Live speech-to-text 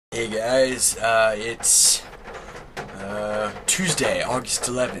Hey guys, it's Tuesday, August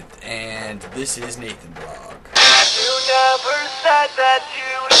 11th, and this is Nathanblog. You never said that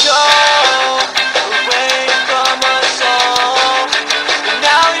you would go away from us all, but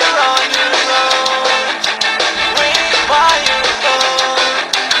now you're on your own, waiting by your phone.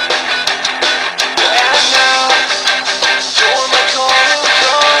 And now you're my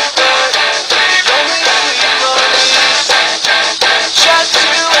cornerstone, the only sweet release, just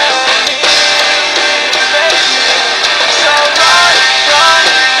you and me, baby. So run,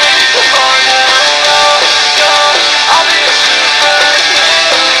 baby, come on now, go. I'll be a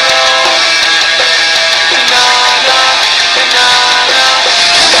superhero. Na-na, na-na, na-na.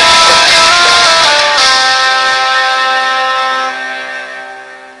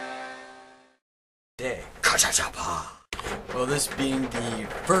 Day. Well, this being the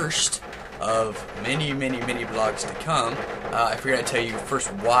first of many vlogs to come, I figured I'd tell you first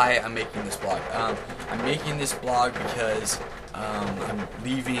why I'm making this vlog. I'm making this vlog because I'm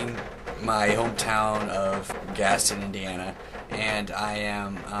leaving my hometown of Gaston, Indiana, and I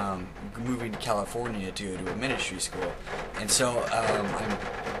am moving to California to go to a ministry school. And so I'm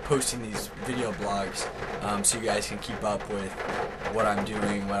posting these video blogs so you guys can keep up with what I'm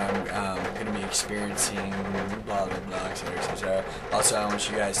doing, what I'm going to be experiencing, blah blah blah, etc, etc. Also, I want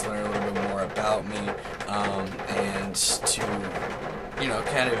you guys to learn a little bit more about me and to, you know,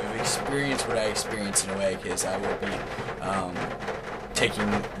 kind of experience what I experience in a way, because I will be taking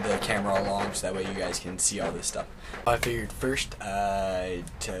the camera along so that way you guys can see all this stuff. I figured first I'd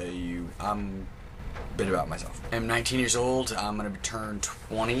tell you a bit about myself. I'm 19 years old. I'm going to turn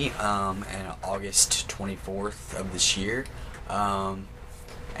 20 on August 24th of this year.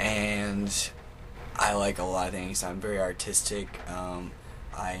 And I like a lot of things. I'm very artistic.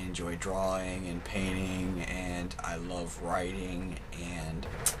 I enjoy drawing and painting, and I love writing and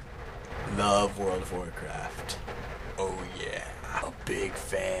love World of Warcraft. Oh yeah, a big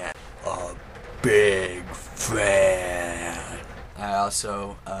fan. A big fan. I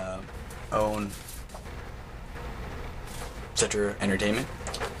also own Cetera Entertainment,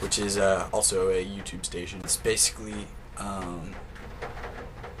 which is also a YouTube station. It's basically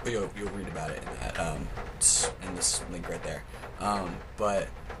you'll read about it in that it's in this link right there. But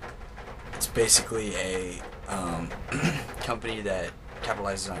it's basically a company that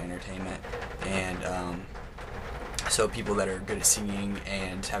capitalizes on entertainment, and so people that are good at singing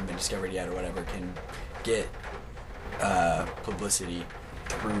and haven't been discovered yet or whatever can get publicity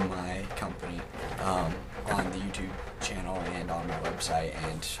through my company on the YouTube channel and on my website,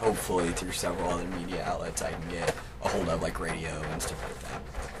 and hopefully through several other media outlets I can get a hold of, like radio and stuff like that.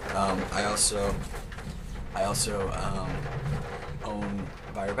 I also own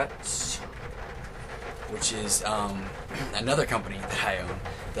Vetas, which is another company that I own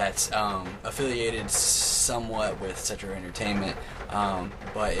that's affiliated somewhat with Cetera Entertainment,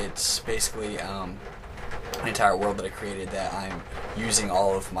 but it's basically an entire world that I created that I'm using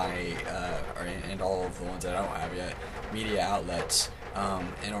all of my and all of the ones that I don't have yet media outlets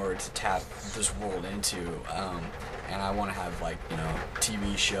in order to tap this world into, and I want to have, like, you know,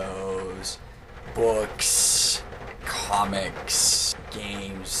 TV shows, books, comics,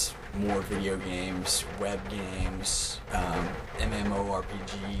 games, more video games, web games,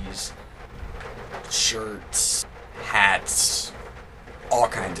 MMORPGs, shirts, hats, all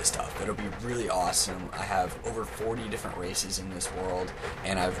kinds of stuff. It'll be really awesome. I have over 40 different races in this world,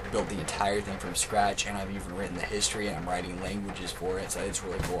 and I've built the entire thing from scratch, and I've even written the history, and I'm writing languages for it, so it's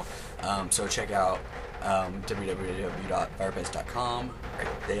really cool. So check out www.fireplace.com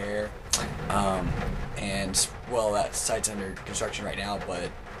right there. And, well, that site's under construction right now, but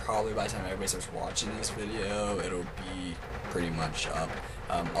probably by the time everybody starts watching this video, it'll be pretty much up.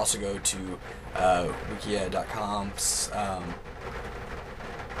 Also go to wikia.com,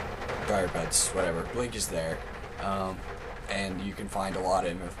 FirePets, whatever, link is there, and you can find a lot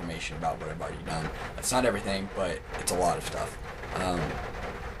of information about what I've already done. That's not everything, but it's a lot of stuff.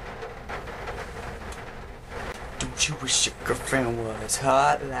 Don't you wish your girlfriend was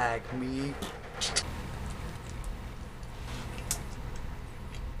hot like me?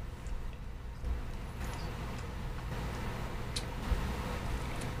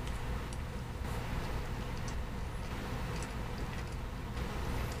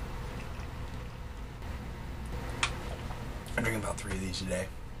 I'm drinking about 3 of these today.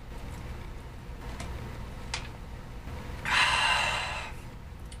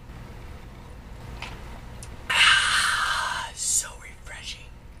 So refreshing.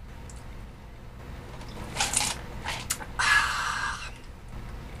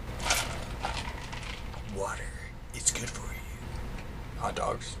 Water is good for you. Hot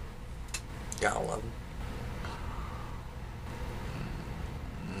dogs. Gotta love them.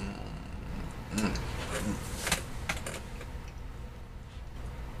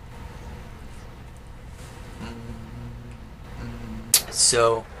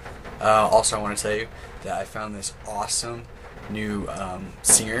 So, also I want to tell you that I found this awesome new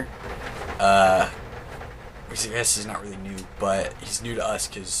singer. I guess he's not really new, but he's new to us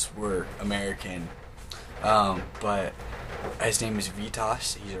because we're American. But his name is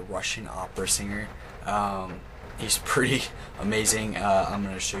Vetas. He's a Russian opera singer. He's pretty amazing. I'm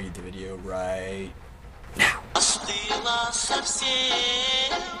going to show you the video right now.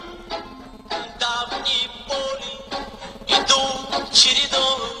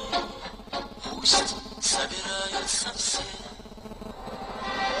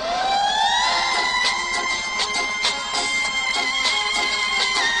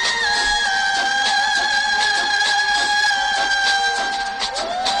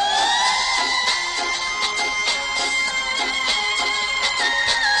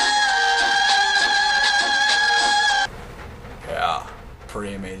 Yeah,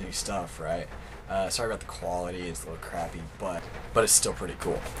 pretty amazing stuff, right? Sorry about the quality, it's a little crappy, but it's still pretty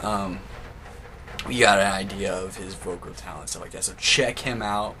cool. We got an idea of his vocal talent, stuff like that, so check him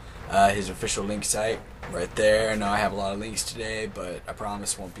out. His official link site, right there. I know I have a lot of links today, but I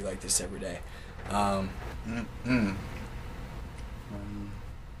promise it won't be like this every day. I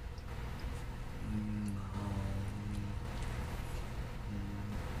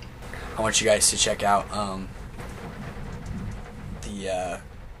want you guys to check out the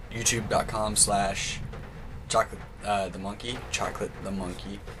chocolate the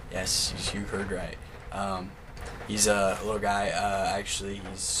monkey. Yes, you heard right. He's a little guy. Actually,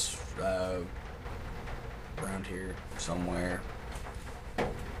 he's around here somewhere.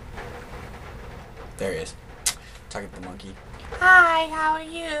 There he is. Chocolate the monkey. Hi, how are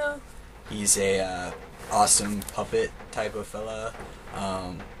you? He's a awesome puppet type of fella,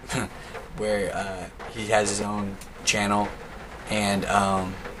 where he has his own channel, and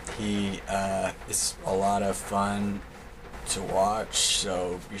he is a lot of fun to watch,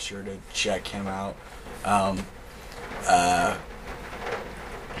 so be sure to check him out.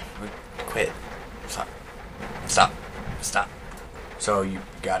 Quit. Stop. So you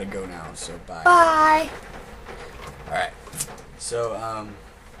gotta go now, so bye. Bye. Alright. So,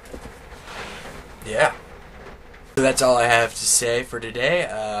 yeah. So that's all I have to say for today.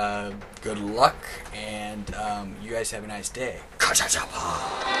 Good luck, and you guys have a nice day.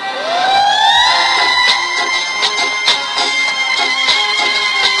 Ka-cha-cha-pa.